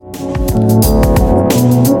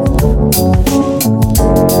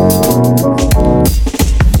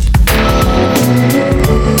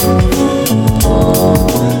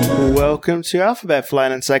welcome to Alphabet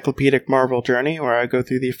Flight Encyclopedic Marvel Journey, where I go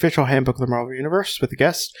through the official handbook of the Marvel Universe with a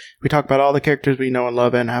guest. We talk about all the characters we know and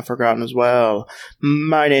love and have forgotten as well.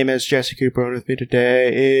 My name is Jesse Cooper, and with me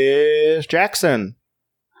today is Jackson.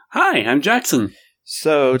 Hi, I'm Jackson.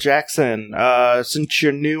 So, Jackson, since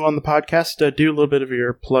you're new on the podcast, do a little bit of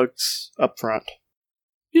your plugs up front.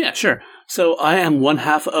 Yeah, sure. So I am one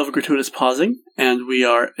half of Gratuitous Pausing, and we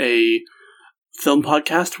are a film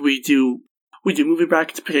podcast. We do movie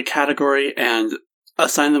brackets, pick a category, and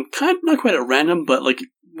assign them not quite at random, but like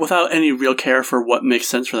without any real care for what makes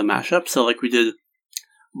sense for the mashup. So like we did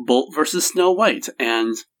Bolt versus Snow White,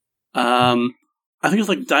 and I think it's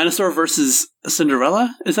like Dinosaur versus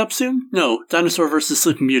Cinderella is up soon. No, Dinosaur versus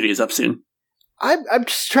Sleeping Beauty is up soon. I'm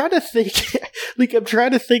just trying to think. I'm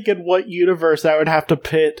trying to think in what universe I would have to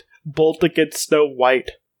pit Bolt against Snow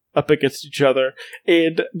White up against each other.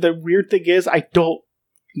 And the weird thing is, I don't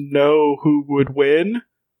know who would win.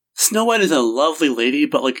 Snow White is a lovely lady,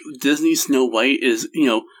 but like Disney Snow White is,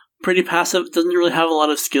 pretty passive, doesn't really have a lot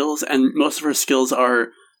of skills, and most of her skills are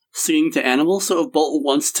singing to animals. So if Bolt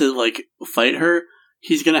wants to like fight her,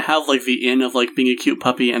 he's gonna have like the in of like being a cute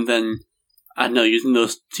puppy, and then I don't know, using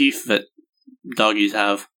those teeth that doggies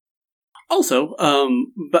have. Also,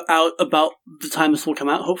 but out about the time this will come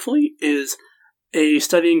out, hopefully, is a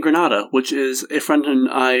study in Granada, which is a friend and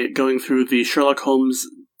I going through the Sherlock Holmes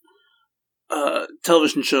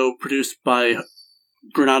television show produced by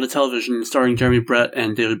Granada Television, starring Jeremy Brett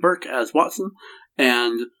and David Burke as Watson,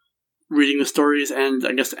 and reading the stories and,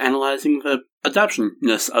 I guess, analyzing the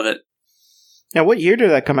adaptionness of it. Now, what year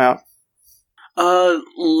did that come out?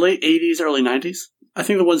 Late 80s, early 90s. I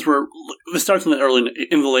think it starts in the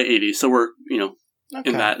late 80s, so we're,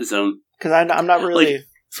 in that zone. Because I'm not really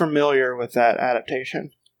familiar with that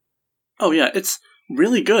adaptation. Oh yeah, it's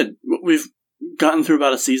really good. We've gotten through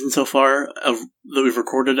about a season so far that we've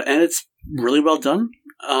recorded, and it's really well done.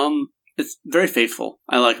 It's very faithful.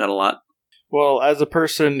 I like that a lot. Well, as a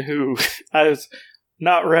person who has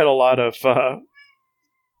not read a lot of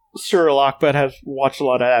Sherlock, but has watched a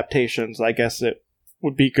lot of adaptations, I guess it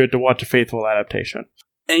would be good to watch a faithful adaptation.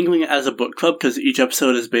 Angling it as a book club, because each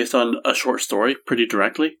episode is based on a short story pretty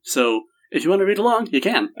directly, so if you want to read along, you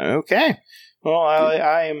can. Okay. Well,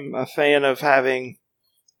 I am a fan of having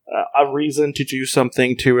a reason to do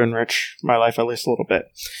something to enrich my life at least a little bit,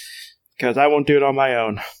 because I won't do it on my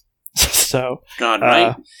own. So, God,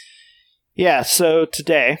 right? Yeah, so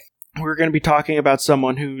today we're going to be talking about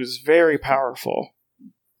someone who's very powerful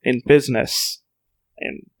in business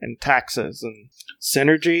and taxes and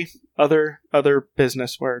synergy, other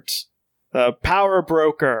business words. The power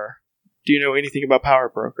broker. Do you know anything about power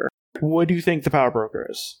broker? What do you think the power broker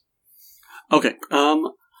is? Okay,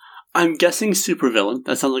 I'm guessing supervillain.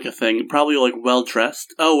 That sounds like a thing. Probably like well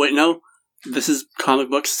dressed. Oh wait, no, this is comic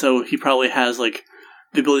books, so he probably has like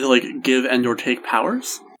the ability to like give and or take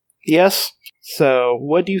powers. Yes. So,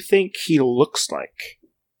 what do you think he looks like?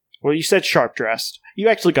 Well, you said sharp dressed. You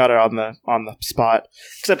actually got it on the spot.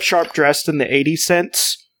 Except sharp dressed in the 80s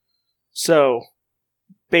sense. So,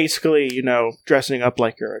 basically, dressing up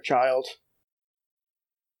like you're a child.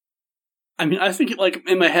 I mean, I think, like,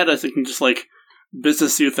 in my head, I was thinking just, like,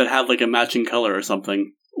 business suit that had, like, a matching color or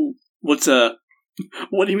something. What do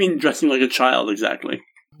you mean dressing like a child, exactly?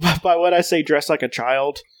 By what I say dress like a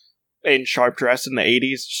child in sharp dress in the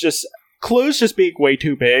 80s, it's just clothes just being way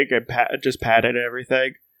too big and just padded and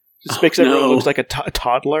everything. Just makes everyone looks like a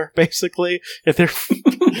toddler, basically. If they're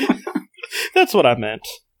That's what I meant.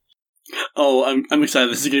 Oh, I'm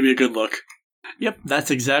excited. This is going to be a good look. Yep,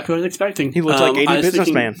 that's exactly what I was expecting. He looks like 80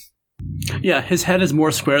 businessman. Yeah, his head is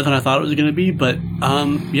more square than I thought it was going to be, but,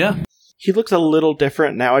 yeah. He looks a little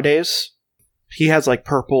different nowadays. He has, like,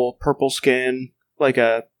 purple skin, like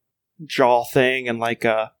a jaw thing, and, like,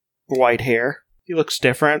 white hair. He looks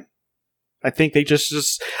different. I think they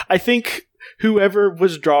I think whoever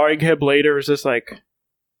was drawing him later was just like,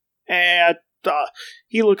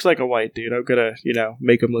 he looks like a white dude. I'm gonna,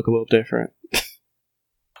 make him look a little different.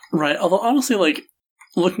 Right, although honestly, like,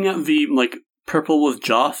 looking at the, like, purple with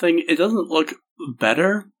jaw thing, it doesn't look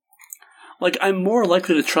better. Like, I'm more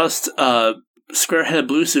likely to trust square-headed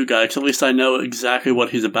blue suit guy, because at least I know exactly what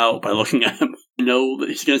he's about by looking at him. I know that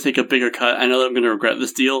he's going to take a bigger cut. I know that I'm going to regret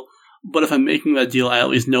this deal, but if I'm making that deal, I at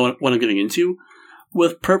least know what I'm getting into.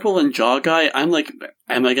 With purple and jaw guy, I'm like,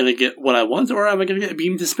 am I going to get what I want, or am I going to get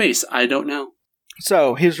beamed to space? I don't know.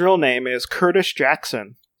 So, his real name is Curtis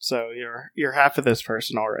Jackson. So, you're half of this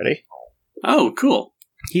person already. Oh, cool.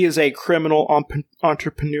 He is a criminal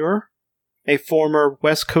entrepreneur, a former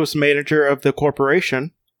West Coast manager of the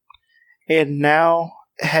corporation, and now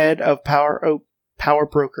head of Power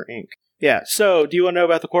Broker Inc. Yeah, so do you want to know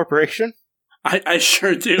about the corporation? I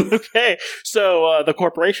sure do. Okay, so the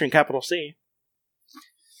corporation, capital C,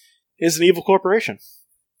 is an evil corporation.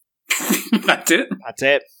 That's it? That's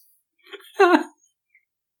it.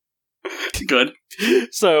 Good.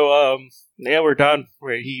 So, yeah, we're done.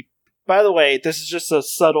 By the way, this is just a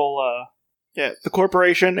subtle, the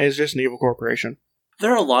corporation is just an evil corporation.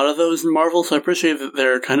 There are a lot of those in Marvel, so I appreciate that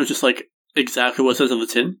they're kind of just like exactly what it says on the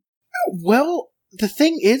tin. Well, the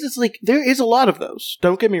thing is, it's like, there is a lot of those.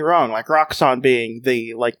 Don't get me wrong, like Roxxon being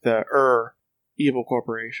the evil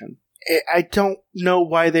corporation. I don't know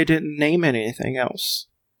why they didn't name anything else.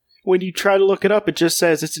 When you try to look it up, it just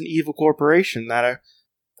says it's an evil corporation that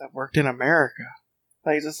worked in America.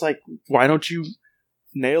 Like, it's just like, why don't you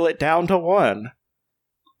nail it down to one?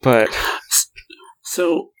 But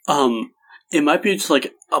so, it might be just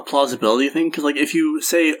like a plausibility thing, because like if you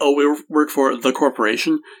say, "Oh, we work for the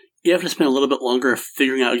corporation," you have to spend a little bit longer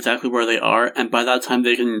figuring out exactly where they are, and by that time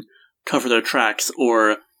they can cover their tracks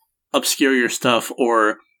or obscure your stuff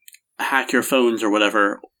or hack your phones or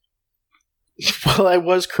whatever. Well, I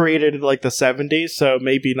was created in like the 70s, so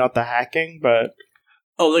maybe not the hacking, but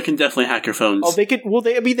oh, they can definitely hack your phones. Oh, they could. Well,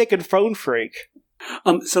 they could phone freak.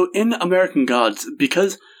 So in American Gods,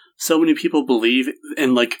 because so many people believe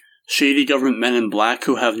in like shady government men in black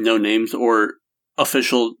who have no names or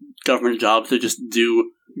official government jobs, they just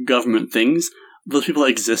do government things. Those people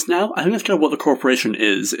exist now. I think that's kind of what the corporation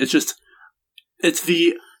is. It's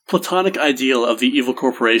the platonic ideal of the evil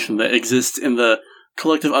corporation that exists in the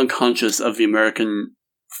collective unconscious of the American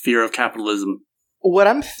fear of capitalism. What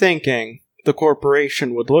I'm thinking the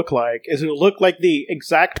corporation would look like is it would look like the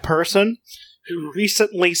exact person who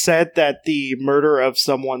recently said that the murder of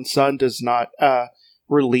someone's son does not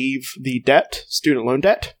relieve the debt, student loan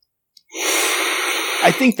debt.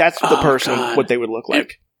 I think that's the person, God. What they would look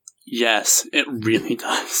like. Yes, it really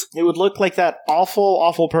does. It would look like that awful,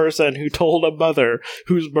 awful person who told a mother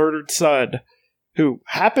whose murdered son, who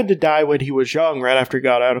happened to die when he was young, right after he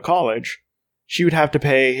got out of college, she would have to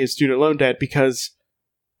pay his student loan debt because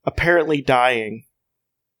apparently dying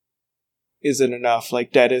isn't enough.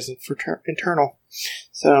 Like, debt isn't for internal.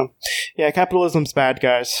 So, yeah, capitalism's bad,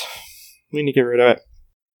 guys. We need to get rid of it.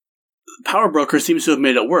 Power Broker seems to have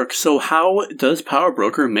made it work. So how does Power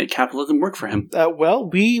Broker make capitalism work for him? Well,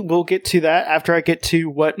 we will get to that after I get to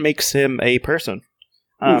what makes him a person.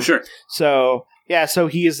 Sure. So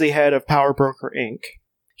he is the head of Power Broker Inc.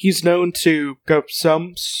 He's known to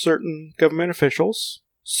some certain government officials,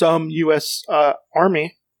 some U.S.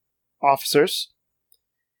 Army officers,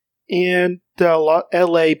 and the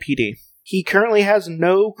LAPD. He currently has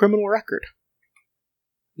no criminal record.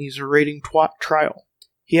 He's awaiting trial.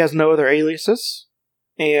 He has no other aliases,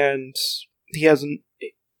 and he has an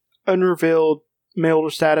unrevealed marital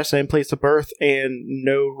status and place of birth, and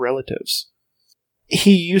no relatives.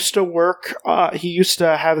 He used to work, he used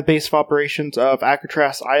to have the base of operations of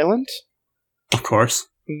Alcatraz Island. Of course.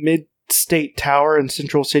 Mid-State Tower in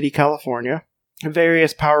Central City, California.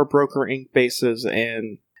 Various Power Broker Inc. bases,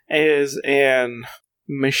 and is an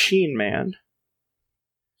Machine Man.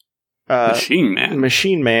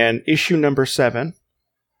 Machine Man, issue number 7.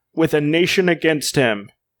 With a nation against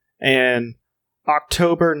him, in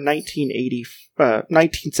October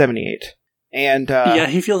 1978. And yeah,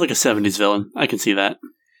 he feels like a 70s villain. I can see that.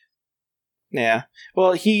 Yeah.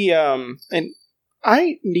 Well, he and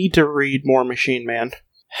I need to read more Machine Man.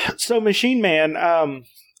 So Machine Man, I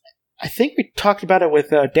think we talked about it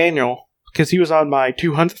with Daniel because he was on my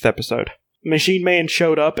 200th episode. Machine Man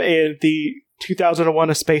showed up in the 2001: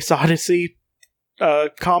 A Space Odyssey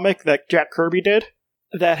comic that Jack Kirby did.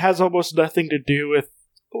 That has almost nothing to do with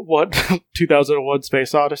what 2001: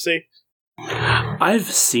 Space Odyssey.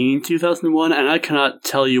 I've seen 2001, and I cannot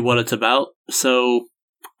tell you what it's about, so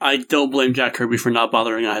I don't blame Jack Kirby for not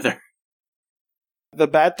bothering either. The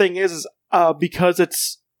bad thing is because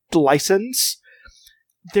it's licensed,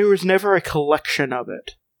 there was never a collection of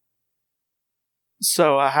it.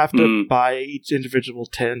 So I have to buy each individual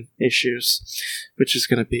 10 issues, which is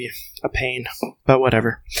going to be a pain, but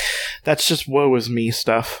whatever. That's just woe is me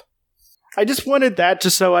stuff. I just wanted that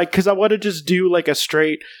because I want to just do like a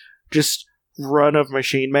straight just run of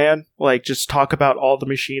Machine Man, like just talk about all the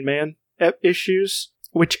Machine Man issues,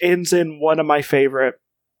 which ends in one of my favorite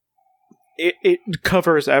it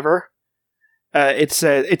covers ever. It's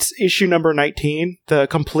issue number 19, the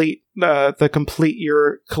complete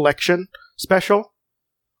year collection special.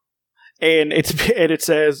 And it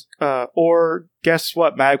says, or guess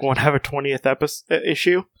what? Mag won't have a 20th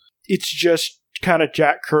issue. It's just kind of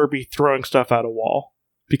Jack Kirby throwing stuff at a wall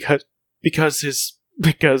because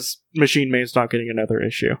Machine Man's not getting another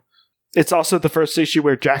issue. It's also the first issue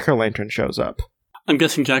where Jack-O-Lantern shows up. I'm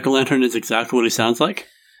guessing Jack-o'-lantern is exactly what he sounds like.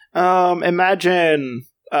 Imagine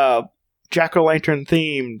Jack-o'-lantern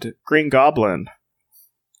themed Green Goblin.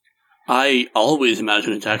 I always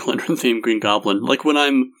imagine a Jack-o'-lantern themed Green Goblin. Like when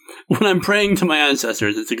I'm praying to my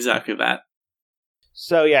ancestors, it's exactly that.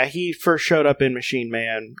 So yeah, he first showed up in Machine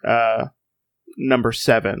Man number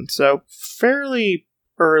 7. So fairly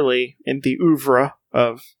early in the oeuvre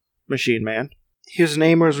of Machine Man. His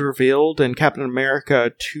name was revealed in Captain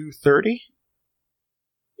America 230.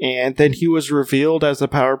 And then he was revealed as a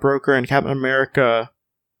power broker in Captain America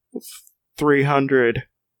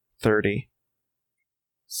 330.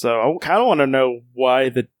 So I kind of want to know why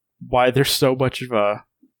there's so much of a...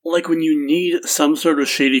 Like when you need some sort of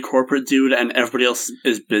shady corporate dude and everybody else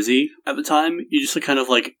is busy at the time, you just kind of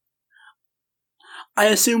like... I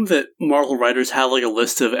assume that Marvel writers have like a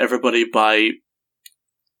list of everybody by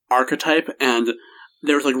archetype, and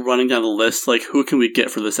they were like running down the list, like who can we get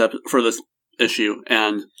for this issue,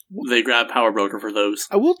 and they grab Power Broker for those.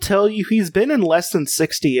 I will tell you, he's been in less than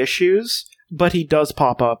 60 issues, but he does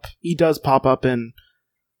pop up. He does pop up in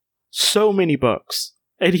so many books,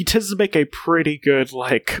 and he does make a pretty good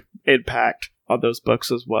like impact on those books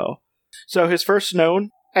as well. So his first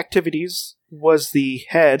known activities was the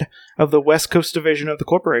head of the West Coast Division of the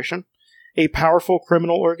Corporation, a powerful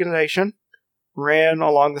criminal organization ran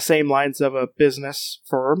along the same lines of a business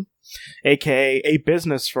firm, aka a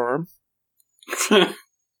business firm.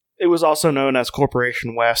 It was also known as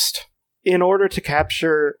Corporation West. In order to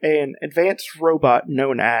capture an advanced robot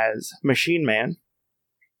known as Machine Man,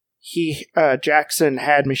 Jackson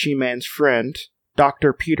had Machine Man's friend,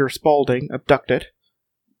 Dr. Peter Spaulding, abducted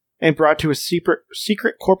and brought to a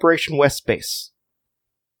secret Corporation West base.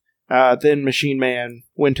 Then Machine Man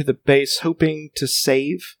went to the base hoping to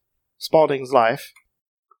save Spaulding's life.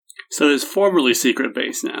 So his formerly secret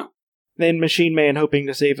base now. Then Machine Man, hoping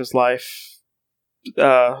to save his life,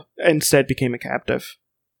 instead became a captive.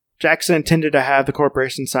 Jackson intended to have the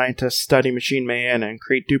corporation scientists study Machine Man and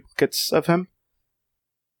create duplicates of him.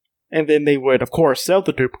 And then they would, of course, sell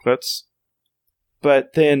the duplicates.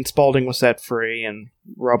 But then Spaulding was set free, and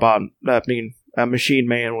Machine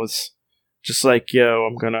Man was just like, yo,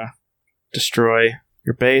 I'm gonna destroy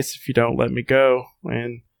your base if you don't let me go.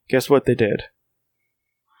 And guess what they did?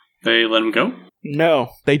 They let him go?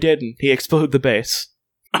 No, they didn't. He exploded the base.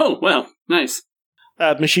 Oh, well, nice.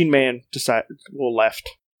 Machine Man left.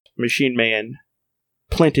 Machine Man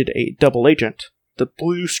planted a double agent, the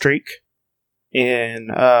Blue Streak,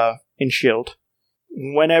 in S.H.I.E.L.D.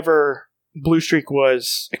 Whenever Blue Streak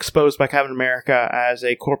was exposed by Captain America as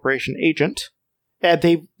a corporation agent,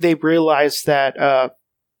 they realized that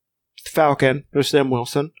Falcon, or Sam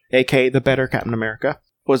Wilson, aka the better Captain America,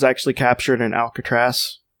 was actually captured in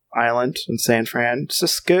Alcatraz Island in San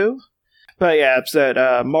Francisco. But yeah, it's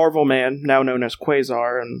that Marvel Man, now known as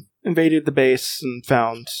Quasar, and invaded the base and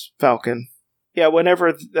found Falcon. Yeah,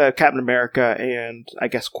 whenever Captain America and, I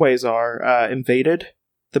guess, Quasar invaded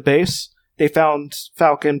the base, they found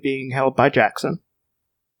Falcon being held by Jackson.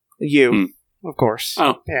 Of course.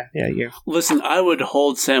 Oh. Yeah, you. Listen, I would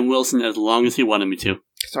hold Sam Wilson as long as he wanted me to.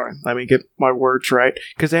 Sorry, let me get my words right.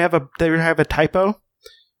 Because they have a typo,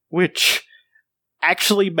 which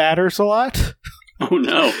actually matters a lot. Oh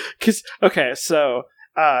no. So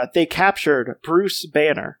they captured Bruce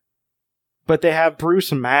Banner, but they have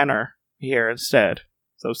Bruce Manor here instead.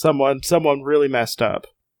 So someone really messed up.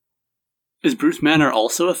 Is Bruce Banner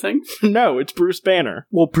also a thing? No, it's Bruce Banner.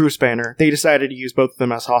 Well, Bruce Banner. They decided to use both of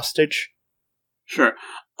them as hostage. Sure.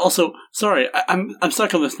 Also, sorry, I'm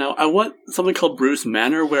stuck on this now. I want something called Bruce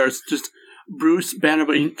Manor, where it's just Bruce Banner,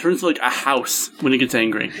 but he turns into like a house when he gets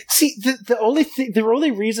angry. See, the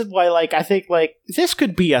only reason why I think this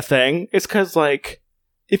could be a thing is because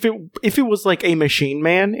if it was like a Machine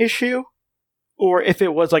Man issue, or if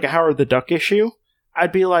it was like a Howard the Duck issue,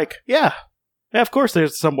 I'd be like, yeah, of course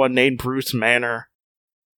there's someone named Bruce Manor.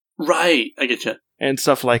 Right, I get you. And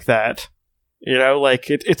stuff like that. You know,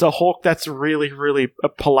 it's a Hulk that's really, really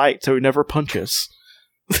polite, so he never punches.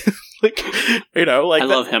 I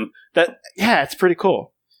love him. It's pretty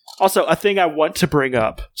cool. Also, a thing I want to bring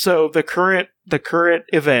up. So the current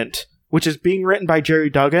event, which is being written by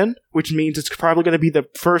Jerry Duggan, which means it's probably going to be the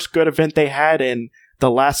first good event they had in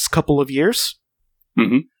the last couple of years.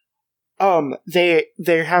 Mm-hmm. They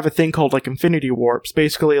have a thing called Infinity Warps.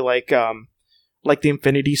 Basically, the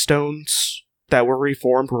Infinity Stones that were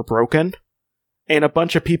reformed were broken, and a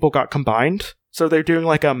bunch of people got combined. So they're doing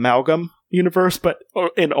an amalgam universe, but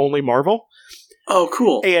in only Marvel. Oh,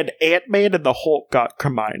 cool! And Ant-Man and the Hulk got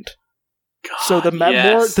combined. God, so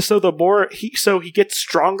he gets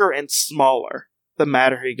stronger and smaller the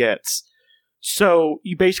madder he gets. So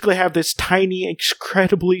you basically have this tiny,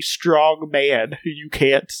 incredibly strong man who you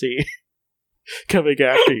can't see coming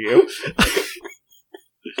after you.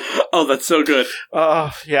 Oh, that's so good.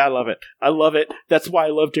 Yeah, I love it. I love it. That's why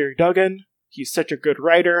I love Jerry Duggan. He's such a good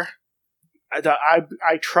writer.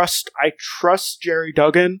 I trust Jerry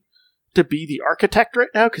Duggan to be the architect right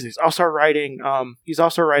now because he's also writing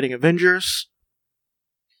Avengers.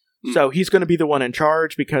 So he's going to be the one in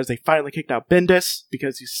charge because they finally kicked out Bendis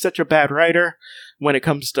because he's such a bad writer when it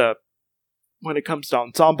comes to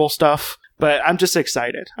ensemble stuff. But I'm just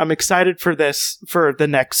excited. I'm excited for this for the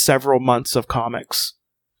next several months of comics.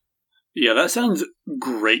 Yeah, that sounds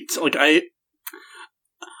great. Like I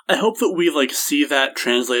hope that we like see that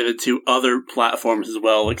translated to other platforms as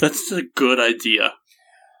well. Like that's just a good idea.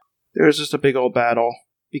 There was just a big old battle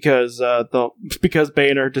because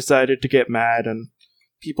Boehner decided to get mad and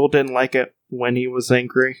people didn't like it when he was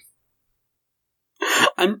angry.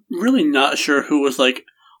 I'm really not sure who was like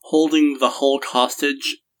holding the Hulk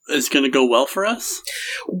hostage is going to go well for us.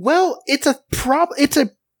 Well, it's a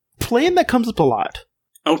plan that comes up a lot.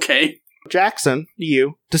 Okay. Jackson,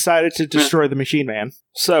 you decided to destroy the Machine Man.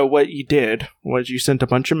 So what you did was you sent a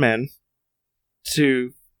bunch of men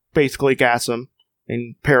to basically gas him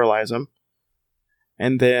and paralyze him.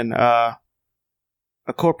 And then a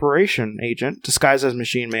corporation agent, disguised as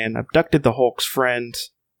Machine Man, abducted the Hulk's friend,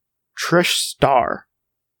 Trish Starr,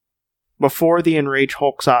 before the enraged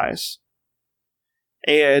Hulk's eyes.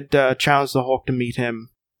 And challenged the Hulk to meet him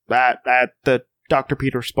at the Dr.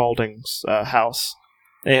 Peter Spaulding's house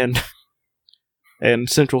in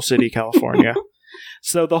Central City, California.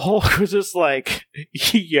 So the Hulk was just like,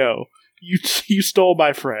 yo, you stole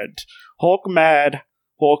my friend. Hulk mad,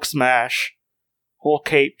 Hulk smash, Hulk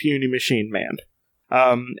hate puny Machine Man.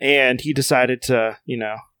 And he decided to,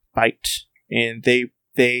 fight. And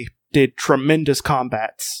they did tremendous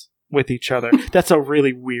combats with each other. That's a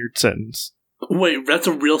really weird sentence. Wait, that's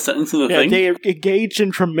a real sentence in the thing? They engaged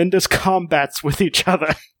in tremendous combats with each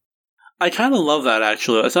other. I kind of love that,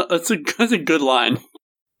 actually. That's a good line.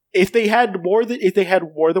 If they had more than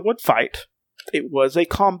one fight, it was a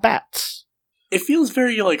combat. It feels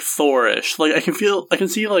very like Thor-ish. Like I can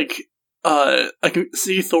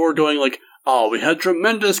see Thor going like, "Oh, we had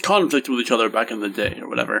tremendous conflict with each other back in the day," or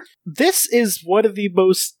whatever. This is one of the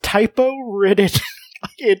most typo-ridden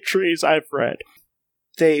entries I've read.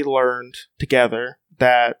 They learned together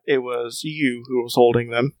that it was you who was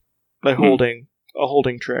holding them, holding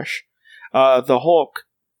Trish. The Hulk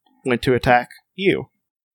went to attack you.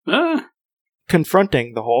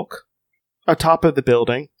 Confronting the Hulk atop of the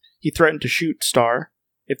building, he threatened to shoot Starr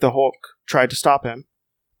if the Hulk tried to stop him.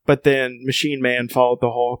 But then Machine Man followed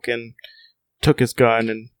the Hulk and took his gun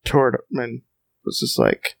and tore it and was just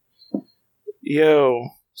like, "Yo,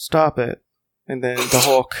 stop it!" And then the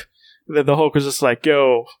Hulk was just like,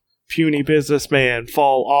 "Yo, puny businessman,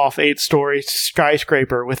 fall off 8-story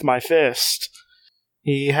skyscraper with my fist."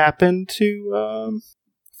 He happened to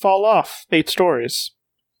fall off 8 stories.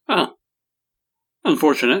 Oh.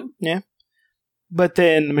 Unfortunate. Yeah. But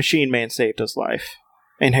then the Machine Man saved his life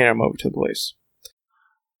and handed him over to the police.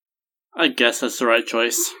 I guess that's the right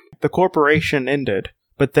choice. The corporation ended,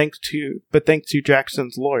 but thanks to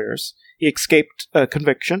Jackson's lawyers, he escaped a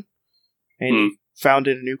conviction and he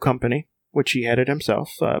founded a new company, which he headed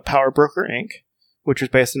himself, Power Broker Inc., which was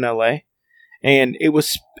based in LA. And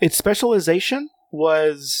its specialization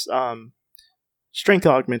was strength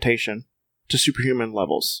augmentation to superhuman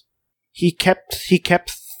levels. He kept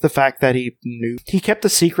the fact that he kept the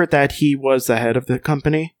secret that he was the head of the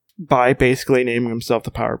company by basically naming himself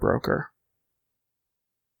the Power Broker.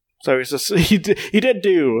 So he did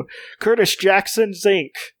do Curtis Jackson's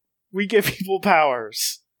Inc. We give people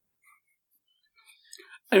powers.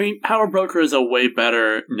 I mean, Power Broker is a way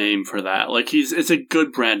better name for that. Like it's a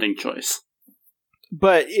good branding choice.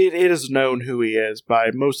 But it is known who he is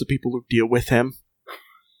by most of the people who deal with him.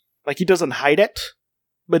 Like, he doesn't hide it,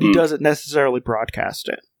 but he doesn't necessarily broadcast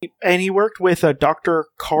it. And he worked with Dr.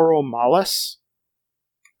 Carl Malus,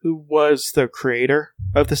 who was the creator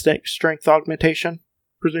of the strength augmentation,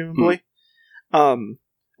 presumably.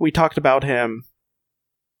 We talked about him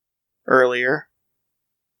earlier,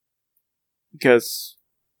 because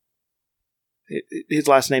his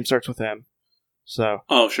last name starts with M. So.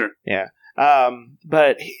 Oh, sure. Yeah.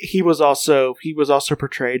 But he was also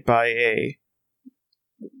portrayed by a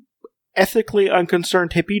ethically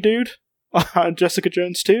unconcerned hippie dude on Jessica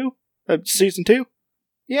Jones 2, season 2.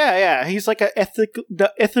 Yeah, he's like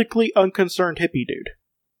the ethically unconcerned hippie dude,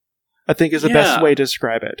 I think is the best way to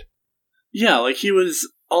describe it. Yeah, like he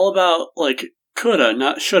was all about like coulda,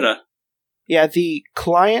 not shoulda. Yeah, the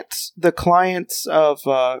clients of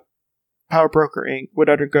Power Broker Inc. would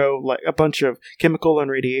undergo like a bunch of chemical and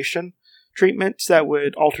radiation treatments that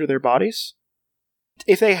would alter their bodies.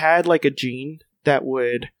 If they had like a gene that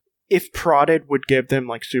would, if prodded, would give them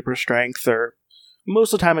like super strength, or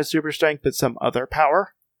most of the time it's super strength, but some other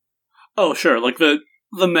power. Oh, sure, like the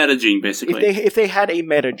meta gene, basically. If they had a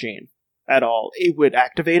meta gene at all, it would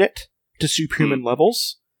activate it to superhuman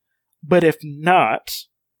levels. But if not,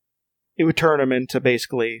 it would turn them into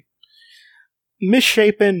basically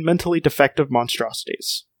misshapen, mentally defective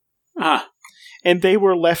monstrosities. Ah. And they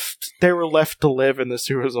were left to live in the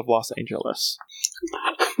sewers of Los Angeles.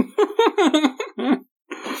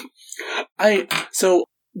 So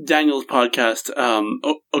Daniel's podcast,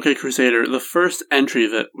 OK Crusader, the first entry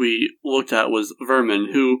that we looked at was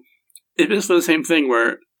Vermin, who is basically the same thing,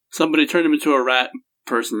 where somebody turned him into a rat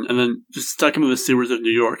person and then just stuck him in the sewers of New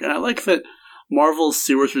York. And I like that Marvel's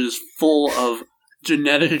sewers are just full of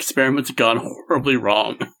genetic experiments gone horribly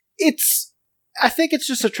wrong. I think it's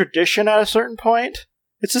just a tradition at a certain point.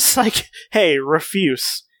 It's just like, hey,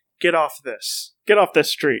 refuse. Get off this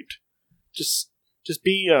street. Just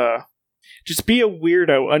be a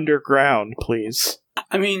weirdo underground, please.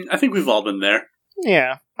 I mean, I think we've all been there.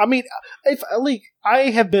 Yeah. I mean, if like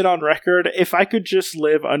I have been on record, if I could just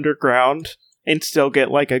live underground and still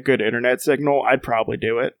get like a good internet signal, I'd probably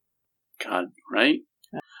do it. God, right?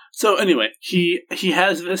 So anyway, he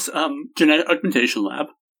has this genetic augmentation lab.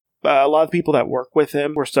 A lot of people that work with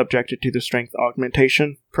him were subjected to the strength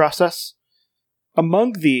augmentation process.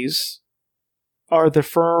 Among these are the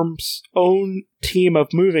firm's own team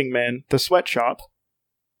of moving men, the Sweatshop.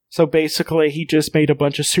 So basically, he just made a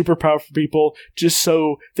bunch of super powerful people just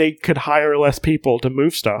so they could hire less people to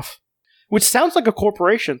move stuff. Which sounds like a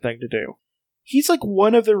corporation thing to do. He's like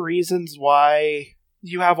one of the reasons why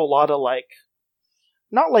you have a lot of like,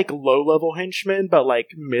 not like low-level henchmen, but like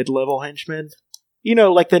mid-level henchmen. You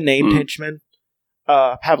know, like the named henchmen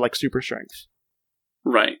have like super strength.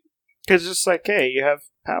 Right. Because it's just like, hey, you have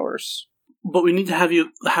powers. But we need to have you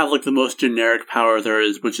have like the most generic power there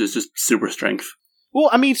is, which is just super strength. Well,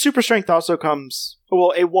 I mean, super strength also comes...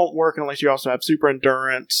 Well, it won't work unless you also have super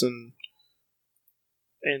endurance and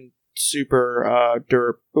super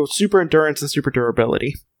super endurance and super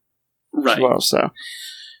durability. Right. As well, so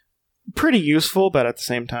pretty useful, but at the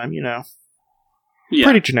same time, you know,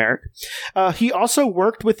 pretty generic. He also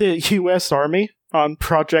worked with the U.S. Army on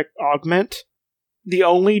Project Augment, the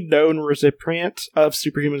only known recipient of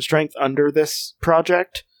superhuman strength under this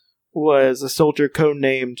project was a soldier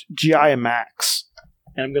codenamed G.I. Max.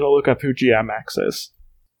 And I'm going to look up who G.I. Max is.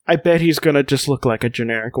 I bet he's going to just look like a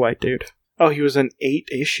generic white dude. Oh, he was in 8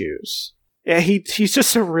 issues. Yeah, he's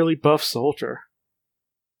just a really buff soldier.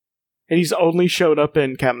 And he's only showed up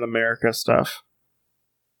in Captain America stuff.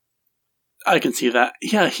 I can see that.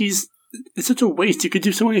 Yeah, it's such a waste. You could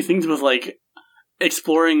do so many things with, like,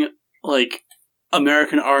 exploring, like,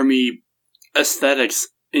 American Army aesthetics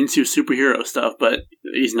into superhero stuff, but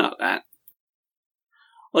he's not that.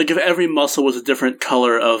 Like, if every muscle was a different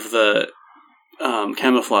color of the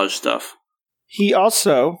camouflage stuff. He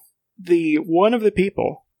also, one of the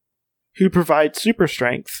people who provides super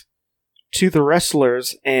strength to the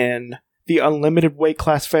wrestlers in the Unlimited Weight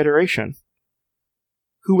Class Federation,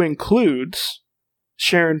 who includes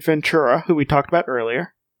Sharon Ventura, who we talked about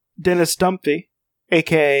earlier, Dennis Dumphy,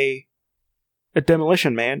 a.k.a. a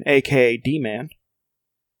Demolition Man, a.k.a. D-Man,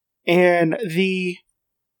 and the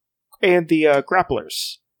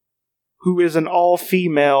Grapplers, who is an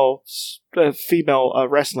all-female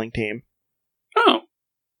wrestling team. Oh.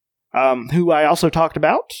 Who I also talked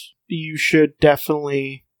about. You should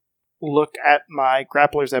definitely look at my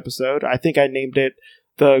Grapplers episode. I think I named it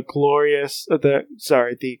the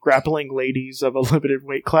Grappling Ladies of Unlimited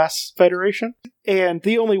Weight Class Federation. And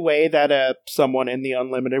the only way that someone in the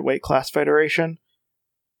Unlimited Weight Class Federation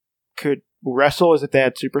could wrestle is if they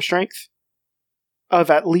had super strength of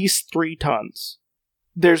at least 3 tons.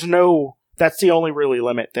 That's the only really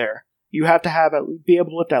limit there. You have to be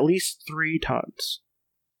able to lift at least 3 tons.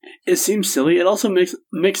 It seems silly. It also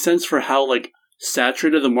makes sense for how, like,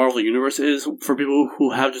 saturated the Marvel Universe is for people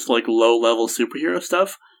who have just, like, low-level superhero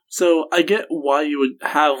stuff. So I get why you would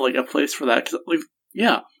have, like, a place for that. Because, like,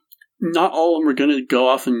 yeah, not all of them are going to go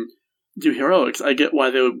off and do heroics. I get why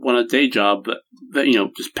they would want a day job that you know,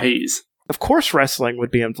 just pays. Of course wrestling would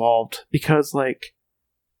be involved, because, like,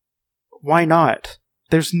 why not?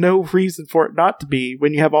 There's no reason for it not to be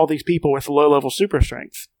when you have all these people with low-level super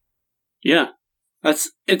strength. Yeah.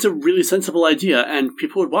 It's a really sensible idea, and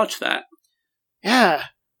people would watch that. Yeah.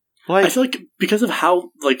 Like, I feel like because of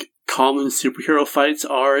how, like, common superhero fights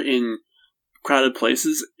are in crowded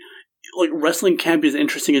places, wrestling can't be as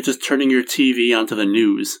interesting as just turning your TV onto the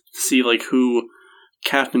news to see like who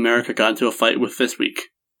Captain America got into a fight with this week.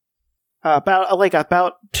 About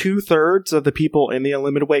 2/3 of the people in the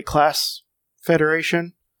Unlimited Weight Class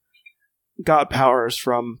Federation got powers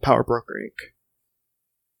from Power Broker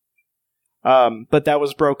Inc. But that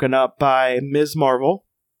was broken up by Ms. Marvel.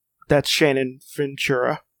 That's Shannon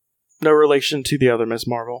Ventura. No relation to the other Ms.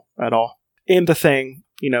 Marvel at all. And the Thing,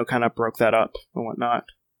 kind of broke that up and whatnot.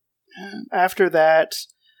 After that,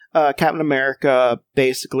 Captain America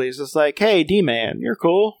basically is just like, hey, D-Man, you're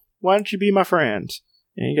cool. Why don't you be my friend?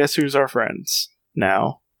 And guess who's our friends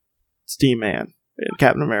now? It's D-Man and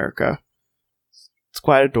Captain America. It's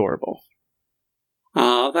quite adorable.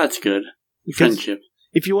 Oh, that's good. Friendship.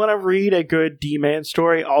 If you want to read a good D-Man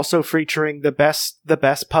story, also featuring the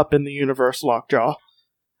best pup in the universe, Lockjaw,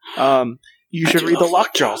 you should read the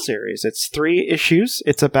Lockjaw series. It's 3 issues.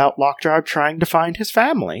 It's about Lockjaw trying to find his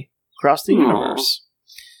family across the universe.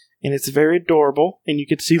 And it's very adorable, and you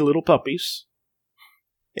can see little puppies.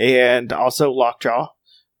 And also Lockjaw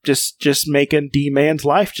just making D-Man's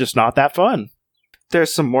life just not that fun.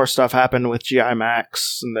 There's some more stuff happened with G.I.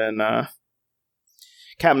 Max, and then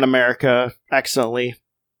Captain America accidentally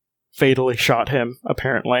fatally shot him,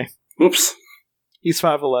 apparently. Oops. He's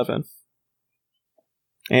 5'11".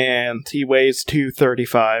 And he weighs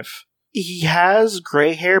 235. He has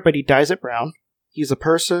gray hair, but he dyes it brown. He's a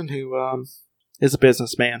person who is a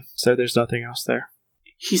businessman, so there's nothing else there.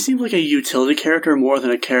 He seems like a utility character more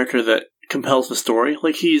than a character that compels the story.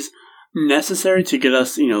 Like, he's necessary to get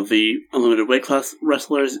us, the Unlimited Weight Class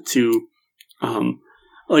wrestlers to,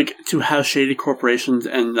 to have shady corporations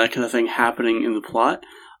and that kind of thing happening in the plot.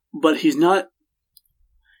 But he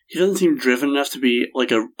doesn't seem driven enough to be,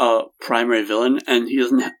 like, a primary villain, and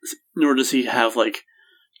nor does he have, like,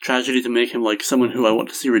 tragedy to make him, like, someone who I want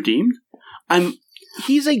to see redeemed.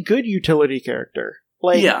 He's a good utility character.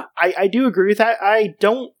 Like, yeah. I do agree with that. I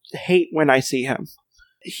don't hate when I see him.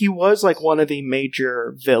 He was, like, one of the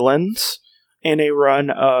major villains in a run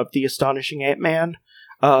of The Astonishing Ant-Man,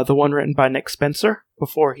 the one written by Nick Spencer,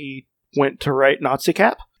 before he went to write Nazi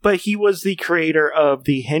Cap. But he was the creator of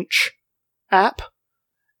the Hinch app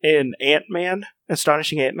in Ant-Man,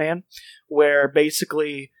 Astonishing Ant-Man, where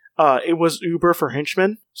basically it was Uber for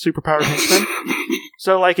henchmen, superpowered henchmen.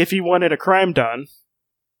 So, like, if you wanted a crime done,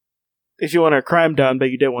 but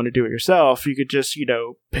you didn't want to do it yourself, you could just,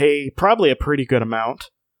 pay probably a pretty good amount.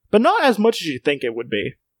 But not as much as you think it would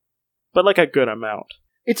be. But, like, a good amount.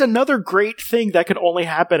 It's another great thing that could only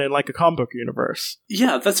happen in, like, a comic book universe.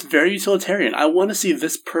 Yeah, that's very utilitarian. I want to see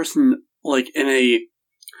this person, like, I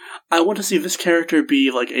want to see this character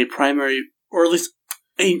be, like, a primary, or at least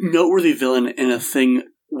a noteworthy villain in a thing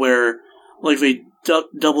where, like, they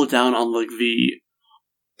double down on, like,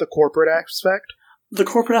 the corporate aspect? The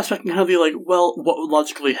corporate aspect can kind of be like, well, what would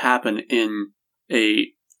logically happen in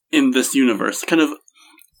this universe? Kind of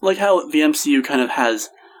like how the MCU kind of has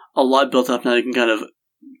a lot built up now.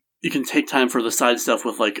 You can take time for the side stuff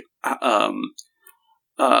with, like,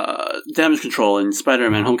 damage control and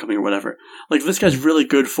Spider-Man Homecoming or whatever. Like, this guy's really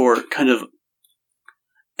good for kind of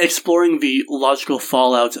exploring the logical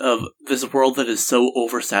fallout of this world that is so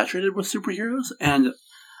oversaturated with superheroes, and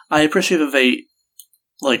I appreciate that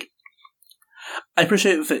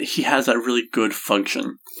he has that really good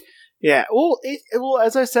function. Yeah, well,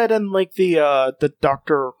 as I said in, like, the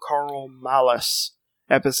Dr. Carl Malice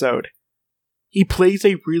episode, he plays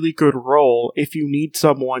a really good role if you need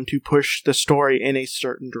someone to push the story in a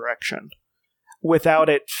certain direction, without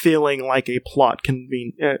it feeling like a plot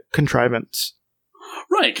contrivance.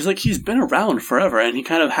 Right, because, like, he's been around forever, and he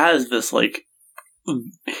kind of has this, like,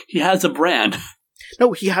 he has a brand.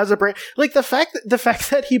 No, he has a brand. Like, the fact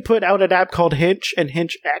that he put out an app called Hinch and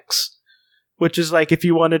Hinch X, which is, like, if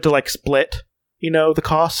you wanted to, like, split, the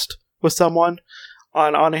cost with someone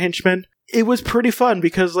on a henchman, it was pretty fun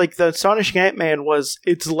because, like, the Astonishing Ant-Man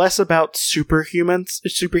it's less about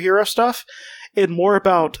superhero stuff, and more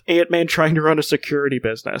about Ant-Man trying to run a security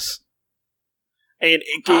business. And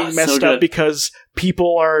it getting messed up because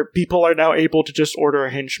people are now able to just order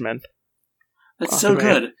a henchman. That's so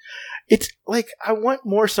good. It's like, I want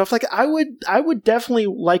more stuff. Like, I would definitely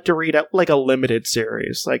like to read like a limited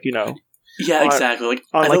series, like, Yeah, exactly. Like,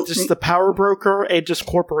 on just the Power Broker and just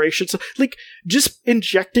corporations, like, just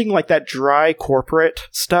injecting, like, that dry corporate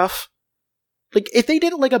stuff. Like, if they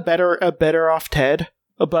did, like, a better off Ted,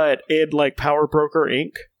 but in, like, Power Broker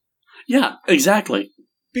Inc. Yeah, exactly.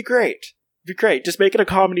 Be great. Just make it a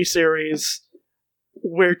comedy series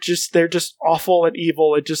where they're just awful and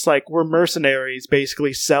evil and just, like, we're mercenaries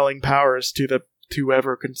basically selling powers to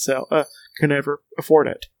whoever can ever afford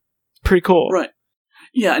it. Pretty cool. Right.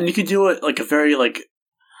 Yeah, and you could do it like a very like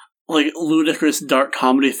ludicrous dark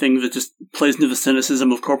comedy thing that just plays into the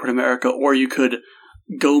cynicism of corporate America, or you could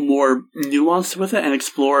go more nuanced with it and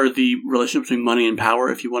explore the relationship between money and power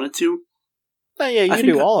if you wanted to. Yeah, you can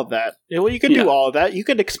do all of that. Well, you can do all of that. You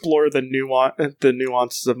could explore the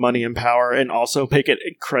nuances of money and power and also make it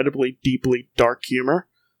incredibly deeply dark humor.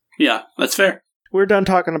 Yeah, that's fair. We're done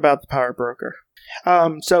talking about the power broker.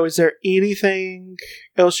 So is there anything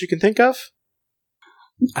else you can think of?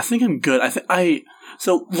 I think I'm good.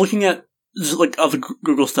 So looking at just like other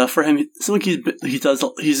Google stuff for him, it's like he's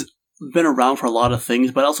been around for a lot of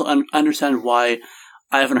things, but I also understand why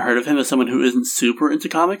I haven't heard of him as someone who isn't super into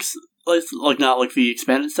comics, like not like the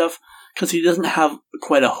expanded stuff, because he doesn't have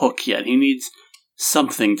quite a hook yet. He needs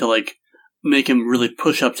something to like make him really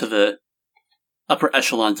push up to the upper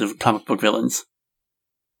echelons of comic book villains.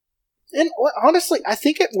 And honestly, I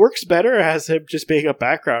think it works better as him just being a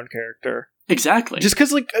background character. Exactly. Just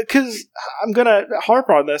because I'm gonna harp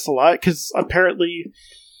on this a lot, because apparently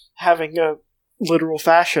having a literal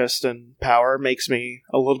fascist in power makes me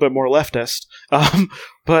a little bit more leftist.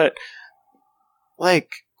 But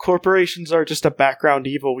like corporations are just a background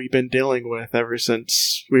evil we've been dealing with ever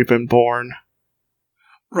since we've been born.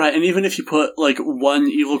 Right, and even if you put like one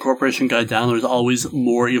evil corporation guy down, there's always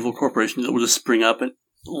more evil corporations that will just spring up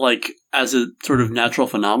like as a sort of natural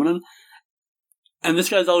phenomenon. And this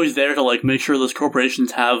guy's always there to like make sure those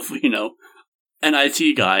corporations have, an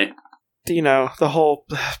IT guy.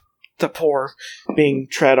 The poor being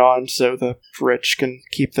tread on so the rich can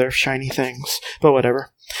keep their shiny things. But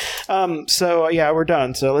whatever. So yeah, we're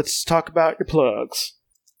done. So let's talk about your plugs.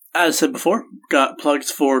 As said before, got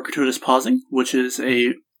plugs for Gratuitous Pausing, which is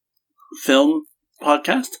a film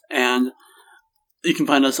podcast, and you can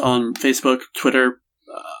find us on Facebook, Twitter,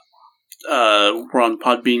 we're on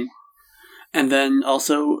Podbean, and then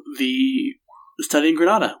also the Study in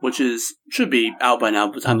Granada, which should be out by now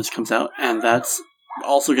by the time this comes out, and that's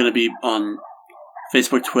also going to be on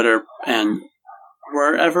Facebook, Twitter, and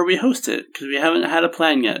wherever we host it, because we haven't had a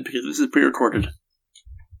plan yet, because this is pre-recorded.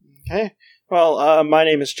 Okay. Well, my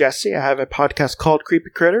name is Jesse. I have a podcast called Creepy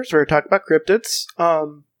Critters, where I talk about cryptids.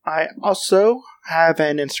 I also have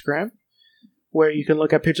an Instagram, where you can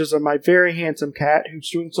look at pictures of my very handsome cat, who's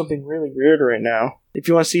doing something really weird right now. If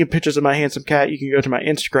you want to see pictures of my handsome cat, you can go to my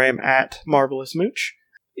Instagram at MarvelousMooch.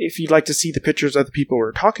 If you'd like to see the pictures of the people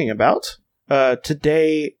we're talking about,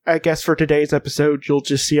 today, I guess for today's episode, you'll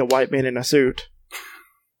just see a white man in a suit.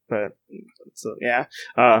 But, so, yeah.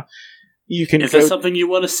 You can if there's something you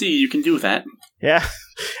want to see, you can do that. Yeah.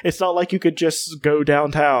 It's not like you could just go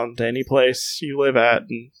downtown to any place you live at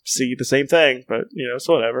and see the same thing, but,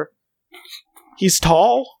 so whatever. He's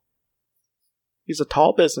tall. He's a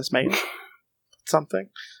tall businessman.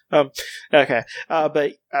 Something. Okay.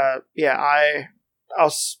 Yeah,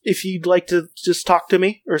 I'll, if you'd like to just talk to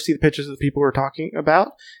me or see the pictures of the people we're talking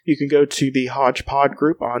about, you can go to the Hodgepod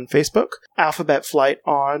group on Facebook, Alphabet Flight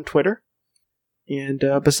on Twitter. And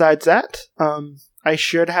besides that, I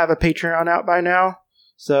should have a Patreon out by now.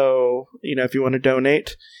 So, if you want to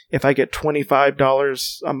donate, if I get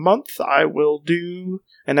 $25 a month, I will do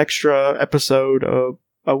an extra episode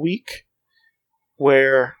a week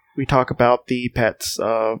where we talk about the pets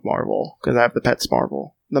of Marvel. Because I have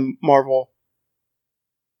the Marvel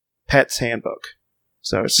Pets Handbook.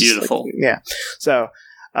 So it's beautiful. So,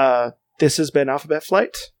 this has been Alphabet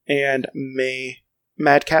Flight, and may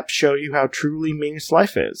Madcap show you how truly meaningless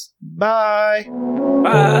life is. Bye!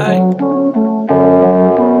 Bye!